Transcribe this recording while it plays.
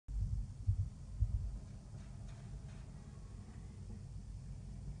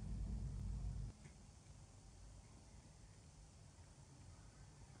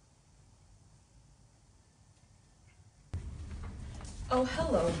Oh,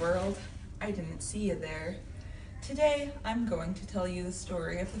 hello, world. I didn't see you there. Today, I'm going to tell you the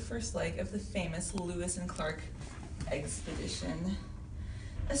story of the first leg of the famous Lewis and Clark expedition.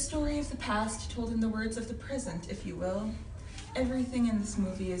 A story of the past told in the words of the present, if you will. Everything in this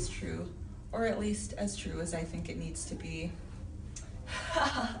movie is true, or at least as true as I think it needs to be.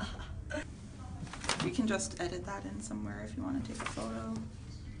 You can just edit that in somewhere if you want to take a photo.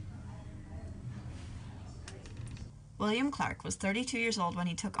 William Clark was 32 years old when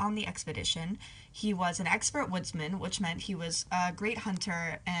he took on the expedition. He was an expert woodsman, which meant he was a great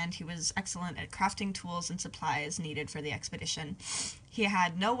hunter and he was excellent at crafting tools and supplies needed for the expedition. He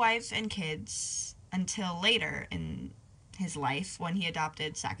had no wife and kids until later in his life when he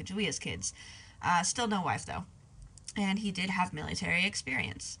adopted Sacagawea's kids. Still no wife, though. And he did have military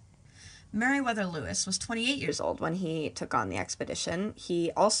experience. Meriwether Lewis was 28 years old when he took on the expedition.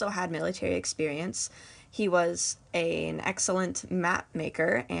 He also had military experience. He was an excellent map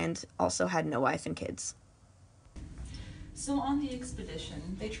maker and also had no wife and kids. So on the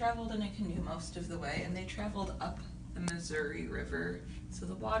expedition, they traveled in a canoe most of the way, and they traveled up the Missouri River. So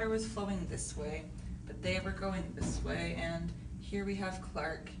the water was flowing this way, but they were going this way, and here we have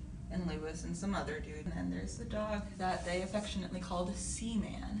Clark and Lewis and some other dude, and then there's the dog that they affectionately called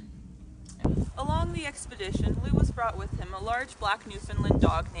Seaman. Along the expedition, Lewis brought with him a large black Newfoundland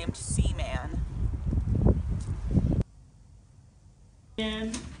dog named Seaman.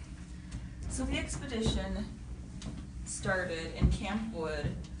 So the expedition started in Camp Wood,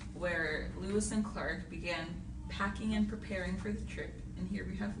 where Lewis and Clark began packing and preparing for the trip. And here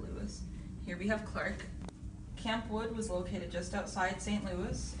we have Lewis, here we have Clark. Camp Wood was located just outside St.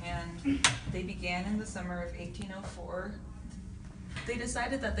 Louis, and they began in the summer of 1804. They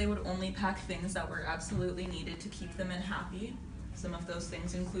decided that they would only pack things that were absolutely needed to keep them happy. Some of those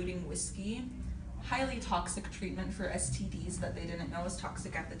things including whiskey, highly toxic treatment for STDs that they didn't know was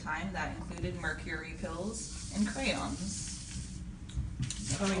toxic at the time. That included mercury pills and crayons.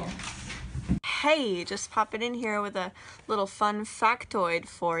 Oh yeah. Hey, just popping in here with a little fun factoid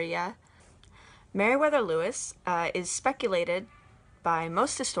for ya. Meriwether Lewis is speculated by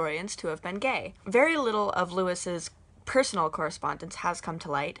most historians to have been gay. Very little of Lewis's personal correspondence has come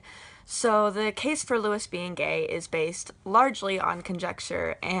to light, so the case for Lewis being gay is based largely on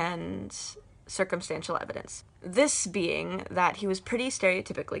conjecture and circumstantial evidence. This being that he was pretty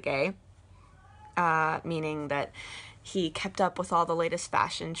stereotypically gay, meaning that he kept up with all the latest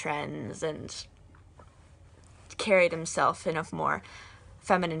fashion trends and carried himself in a more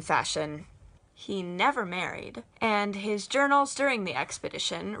feminine fashion. He never married, and his journals during the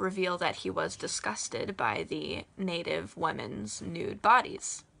expedition reveal that he was disgusted by the native women's nude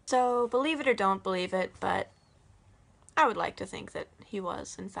bodies. So believe it or don't believe it, but I would like to think that he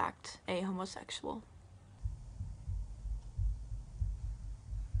was, in fact, a homosexual.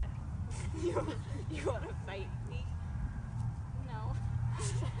 You want to fight me? No.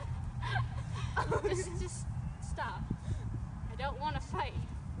 just stop. I don't want to fight.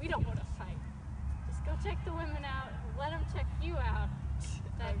 We don't want to fight. Just go check the women out. Let them check you out.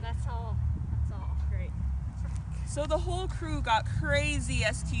 That's all. That's all. Great. So the whole crew got crazy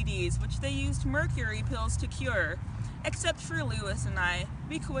STDs, which they used mercury pills to cure. Except for Lewis and I.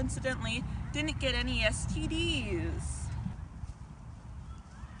 We coincidentally didn't get any STDs.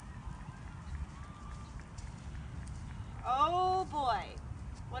 Oh boy,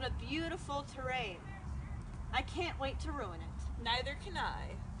 what a beautiful terrain. I can't wait to ruin it. Neither can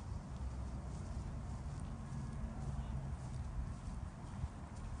I.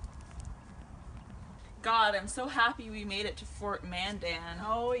 God, I'm so happy we made it to Fort Mandan.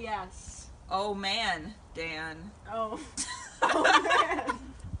 Oh yes. Oh man, Dan. Oh. Oh man.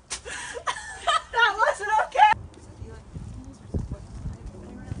 That wasn't okay.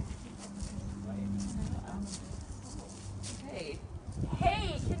 Hey.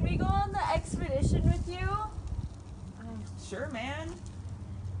 Hey, can we go on the expedition with you? Sure, man.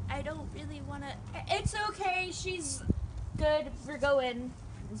 I don't really want to. It's okay. She's good. We're going.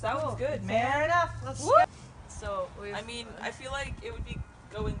 Sounds good, Fair man. enough. Let's Woo! go. So, I mean, I feel like it would be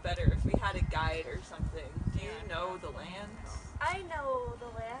going better if we had a guide or something. Do you know the land? I know the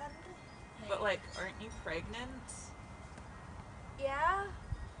land. But, like, aren't you pregnant? Yeah.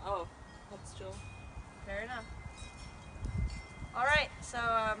 Oh, that's chill. Fair enough. All right. So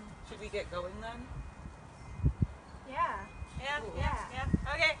Should we get going then? Yeah. yeah, Cool. yeah.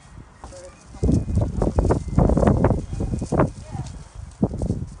 Okay.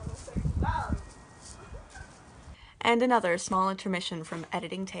 And another small intermission from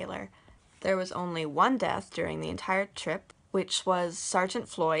Editing Taylor. There was only one death during the entire trip, which was Sergeant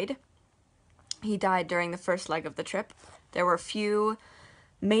Floyd. He died during the first leg of the trip. There were few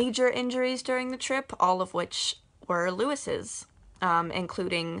major injuries during the trip, all of which were Lewis's,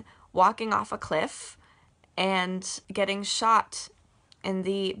 including walking off a cliff and getting shot in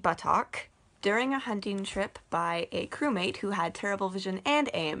the buttock during a hunting trip by a crewmate who had terrible vision and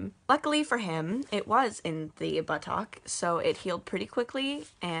aim. Luckily for him, it was in the buttock, so it healed pretty quickly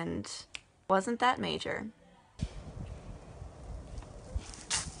and wasn't that major.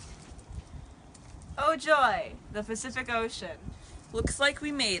 Oh joy, the Pacific Ocean. Looks like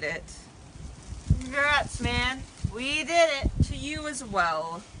we made it. Congrats, man. We did it. To you as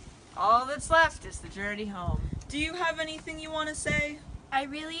well. All that's left is the journey home. Do you have anything you want to say? I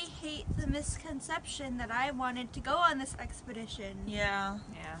really hate the misconception that I wanted to go on this expedition. Yeah,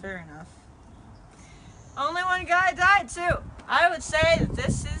 Yeah. fair enough. Only one guy died too. I would say that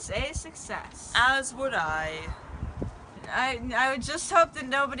this is a success. As would I. I would just hope that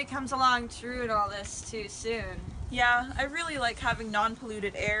nobody comes along to ruin all this too soon. Yeah, I really like having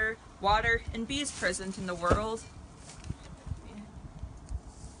non-polluted air, water, and bees present in the world.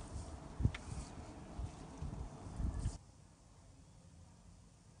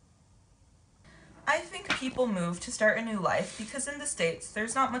 I think people move to start a new life because in the States,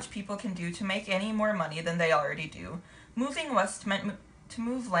 there's not much people can do to make any more money than they already do. Moving west meant to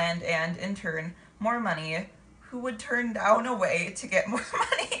move land and, in turn, more money, who would turn down a way to get more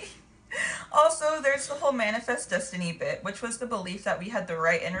money. Also, there's the whole manifest destiny bit, which was the belief that we had the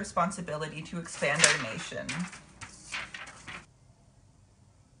right and responsibility to expand our nation.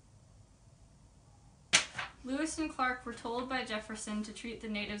 Lewis and Clark were told by Jefferson to treat the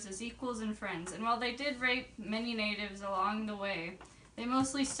natives as equals and friends, and while they did rape many natives along the way, they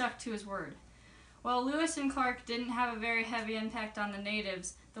mostly stuck to his word. While Lewis and Clark didn't have a very heavy impact on the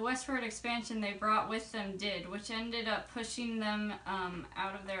natives, the westward expansion they brought with them did, which ended up pushing them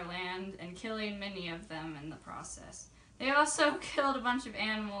out of their land and killing many of them in the process. They also killed a bunch of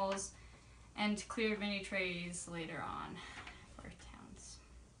animals and cleared many trees later on for towns.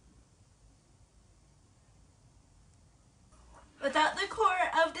 Without the Corps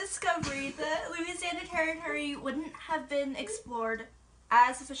of Discovery, the Louisiana Territory wouldn't have been explored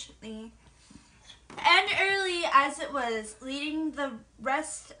as efficiently and early as it was, leading the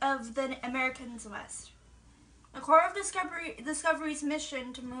rest of the Americans west. The Corps of Discovery's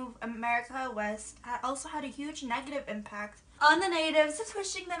mission to move America west also had a huge negative impact on the natives,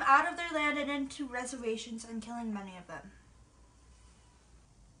 pushing them out of their land and into reservations and killing many of them.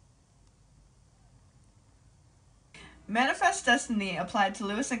 Manifest Destiny applied to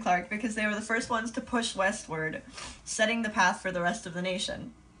Lewis and Clark because they were the first ones to push westward, setting the path for the rest of the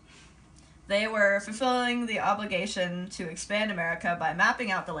nation. They were fulfilling the obligation to expand America by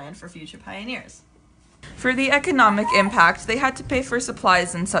mapping out the land for future pioneers. For the economic impact, they had to pay for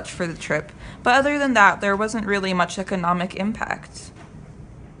supplies and such for the trip, but other than that, there wasn't really much economic impact.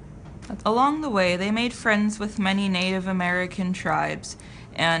 Along the way, they made friends with many Native American tribes,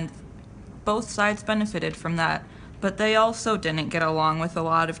 and both sides benefited from that, but they also didn't get along with a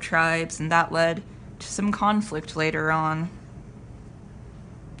lot of tribes, and that led to some conflict later on.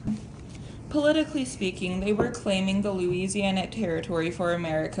 Politically speaking, they were claiming the Louisiana Territory for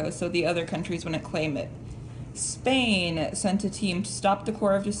America so the other countries wouldn't claim it. Spain sent a team to stop the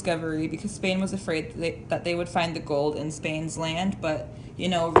Corps of Discovery because Spain was afraid that they would find the gold in Spain's land, but, you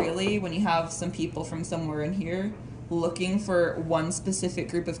know, really, when you have some people from somewhere in here looking for one specific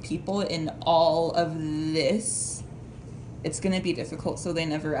group of people in all of this, it's going to be difficult, so they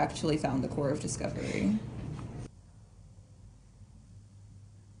never actually found the Corps of Discovery.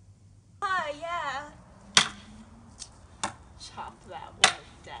 Chop that one,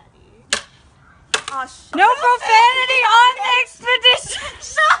 Daddy. Oh, shit. No profanity on expedition!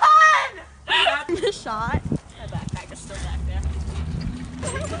 Sean! The shot. My backpack is still back there.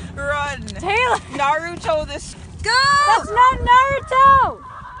 Run! Taylor! Naruto this. Go! That's not Naruto!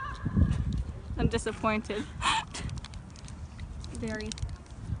 I'm disappointed. Very.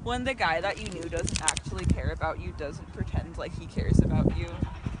 When the guy that you knew doesn't actually care about you doesn't pretend like he cares about you.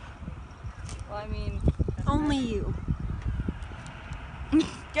 Well, I mean... Only you.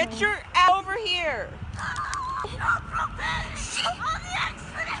 Get your ass over here!